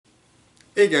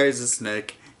Hey guys, it's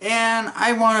Nick, and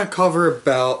I want to cover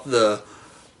about the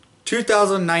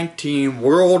 2019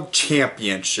 World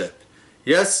Championship.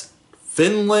 Yes,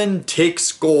 Finland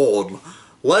takes gold,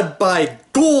 led by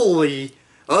goalie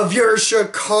of your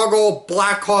Chicago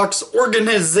Blackhawks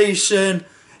organization,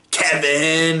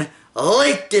 Kevin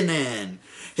Lankinen,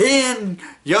 and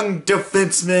young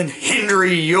defenseman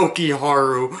Henry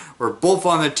Jokiharju were both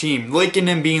on the team.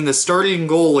 Lankinen being the starting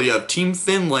goalie of Team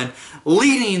Finland,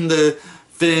 leading the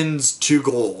Finns to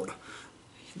gold.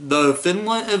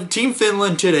 Team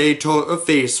Finland today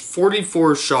faced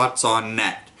 44 shots on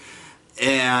net,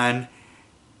 and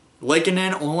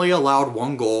Lankinen only allowed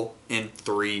one goal in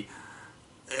three,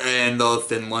 and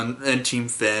Team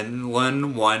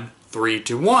Finland won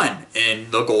 3-1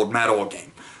 in the gold medal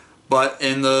game. But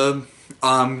in the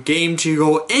game to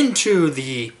go into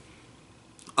the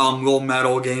gold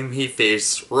medal game, he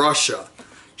faced Russia,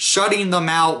 shutting them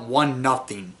out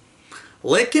 1-0.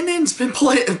 Lankinen's been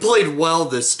played well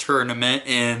this tournament,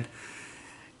 and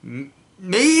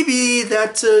maybe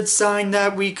that's a sign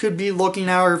that we could be looking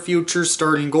at our future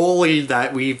starting goalie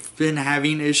that we've been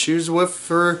having issues with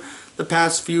for the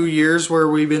past few years, where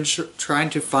we've been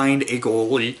trying to find a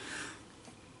goalie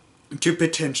to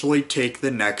potentially take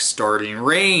the next starting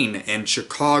reign in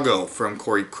Chicago from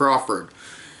Corey Crawford.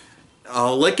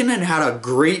 Lankinen had a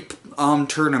great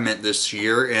tournament this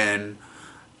year, and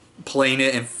playing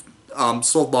it in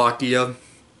Slovakia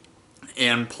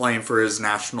and playing for his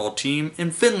national team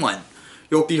in Finland.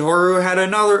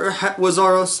 Jokiharju was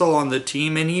also on the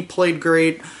team, and he played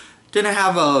great. Didn't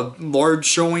have a large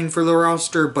showing for the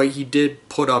roster, but he did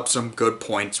put up some good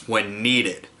points when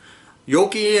needed.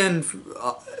 Joki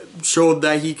showed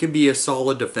that he could be a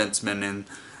solid defenseman, and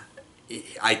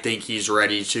I think he's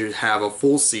ready to have a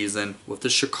full season with the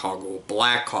Chicago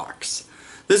Blackhawks.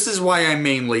 This is why I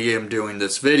mainly am doing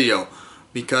this video,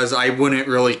 because I wouldn't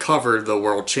really cover the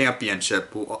World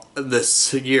Championship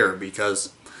this year,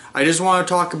 because I just want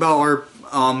to talk about our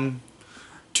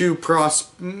two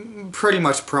pretty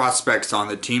much prospects on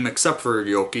the team, except for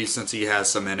Joki, since he has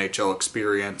some NHL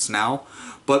experience now.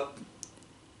 But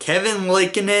Kevin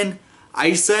Lankinen,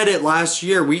 I said it last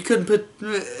year, we could put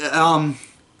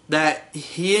that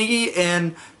he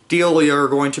and Delia are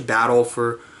going to battle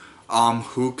for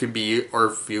who can be our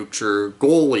future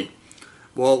goalie.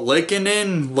 Well,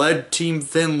 Lankinen led Team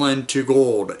Finland to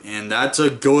gold, and that's a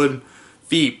good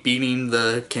feat, beating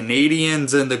the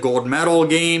Canadians in the gold medal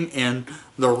game and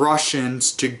the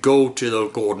Russians to go to the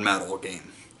gold medal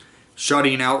game,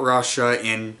 shutting out Russia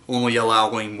and only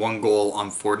allowing one goal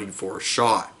on 44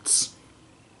 shots.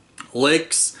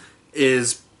 Licks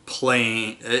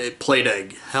played a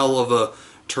hell of a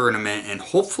tournament, and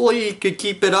hopefully he could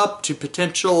keep it up to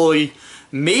potentially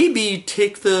maybe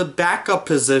take the backup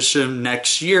position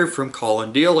next year from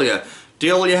Colin Delia.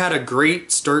 Delia had a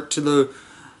great start to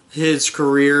his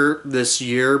career this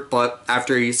year, but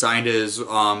after he signed his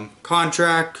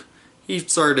contract, he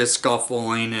started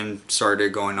scuffling and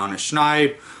started going on a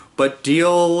schneid. But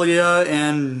Delia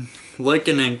and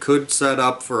Lankinen could set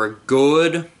up for a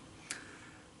good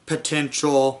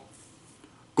potential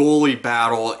goalie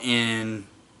battle in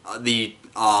the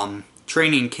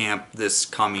training camp this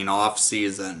coming off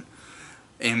season,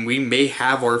 and we may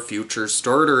have our future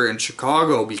starter in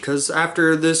Chicago, because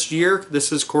after this year, this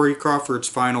is Corey Crawford's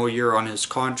final year on his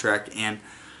contract, and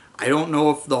I don't know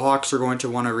if the Hawks are going to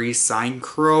want to re-sign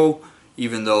Crow,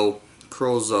 even though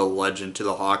Crow's a legend to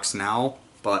the Hawks now.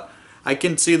 But I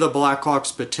can see the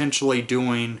Blackhawks potentially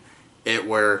doing it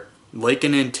where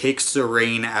Lankinen takes the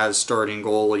reign as starting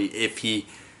goalie if he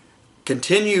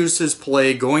continues his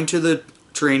play, going to the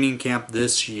training camp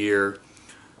this year,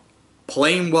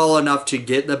 playing well enough to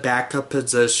get the backup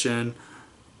position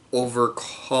over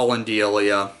Colin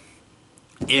Delia,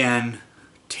 and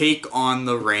take on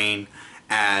the reign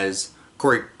as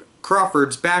Corey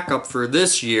Crawford's backup for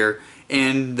this year,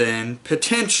 and then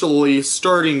potentially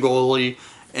starting goalie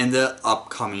in the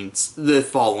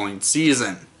following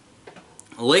season.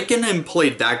 Lankinen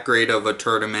played that great of a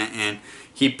tournament, and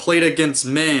he played against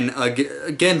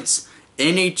against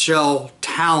NHL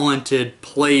talented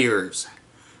players,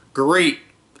 great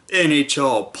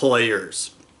NHL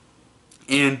players,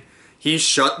 and he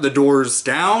shut the doors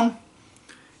down,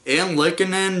 and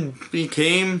Lankinen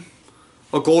became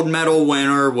a gold medal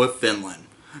winner with Finland.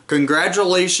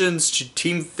 Congratulations to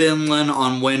Team Finland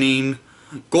on winning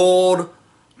gold.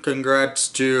 Congrats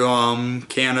to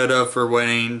Canada for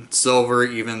winning silver,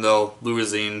 even though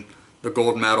losing the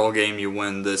gold medal game, you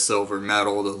win the silver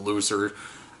medal. The loser,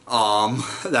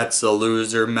 that's the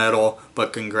loser medal,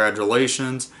 but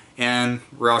congratulations. And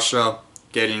Russia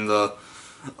getting the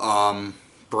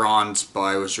bronze, but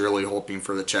I was really hoping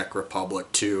for the Czech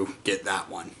Republic to get that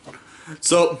one.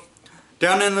 So,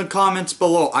 down in the comments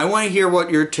below, I want to hear what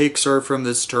your takes are from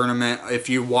this tournament. If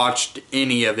you watched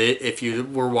any of it, if you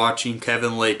were watching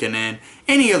Kevin Lankinen,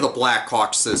 any of the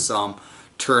Blackhawks this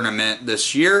tournament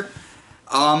this year.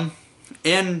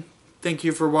 And thank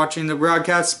you for watching the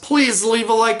broadcast. Please leave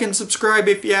a like and subscribe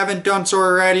if you haven't done so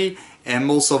already. And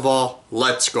most of all,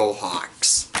 let's go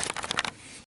Hawks.